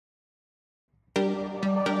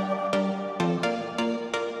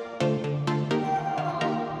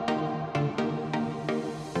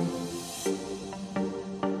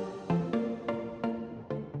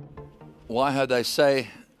Weigho, they say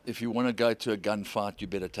if you want to go to a gunfight, you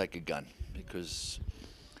better take a gun, because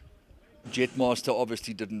Jetmaster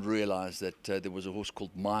obviously didn't realize that there was a horse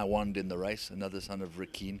called Marwing in the race, another son of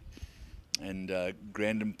Rakeen. And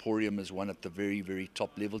Grand Emporium is one at the very, very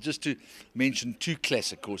top level. Just to mention two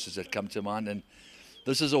classic horses that come to mind, and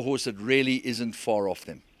this is a horse that really isn't far off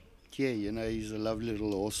them. Yeah, he's a lovely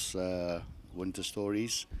little horse, Winter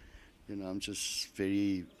Stories. I'm just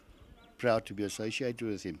very proud to be associated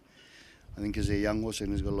with him. I think he's a young horse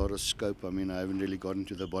and he's got a lot of scope. I haven't really gotten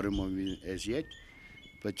to the bottom of him as yet,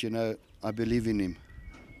 but I believe in him.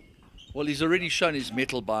 Well, he's already shown his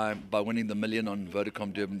mettle by winning the million on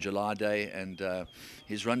Vodacom Durban July Day, and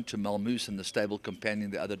his run to Malmoose and the stable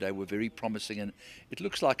companion the other day were very promising, and it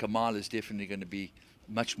looks like a mile is definitely going to be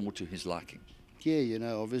much more to his liking.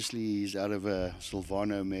 Yeah, obviously he's out of a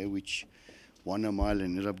Silvano mare which won a mile and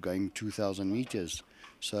ended up going 2,000 meters.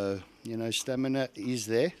 So, stamina is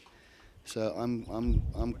there. So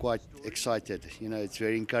I'm quite excited. It's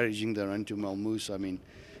very encouraging, the run to Malmoose.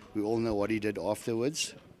 We all know what he did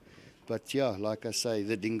afterwards. But yeah, like I say,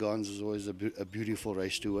 the Dingaans is always a beautiful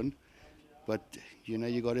race to win. But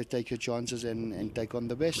you got to take your chances and take on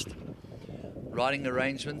the best. Riding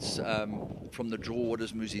arrangements from the draw, what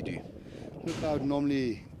does Muzi do? Look, I would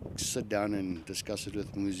normally sit down and discuss it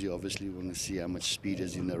with Muzi. Obviously, we want to see how much speed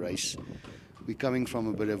is in the race. We're coming from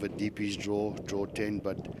a bit of a deepish draw 10,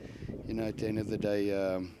 but at the end of the day,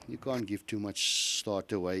 you can't give too much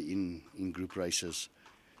start away in group races.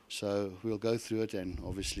 So we'll go through it and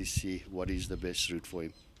obviously see what is the best route for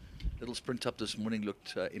him. Little sprint up this morning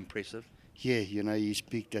looked impressive. Yeah, he's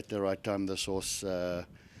peaked at the right time, this horse.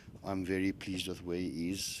 I'm very pleased with where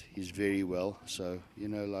he is. He's very well. So,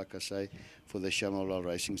 like I say, for the Shamalal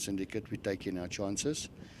Racing Syndicate, we're taking our chances.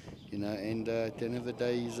 And at the end of the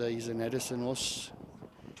day, he's an Addison horse.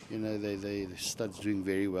 The stud's doing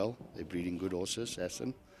very well. They're breeding good horses,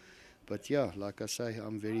 Hassan. But yeah, like I say,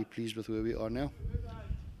 I'm very pleased with where we are now.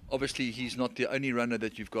 Obviously, he's not the only runner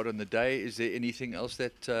that you've got on the day. Is there anything else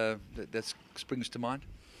that springs to mind?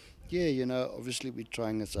 Yeah, obviously we're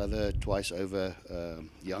trying this other twice over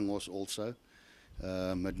young horse also.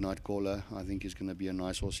 Midnight Caller, I think is going to be a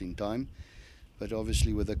nice horse in time. But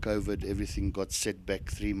obviously with the COVID, everything got set back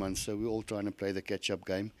 3 months. So we're all trying to play the catch-up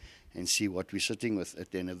game and see what we're sitting with at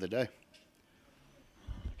the end of the day.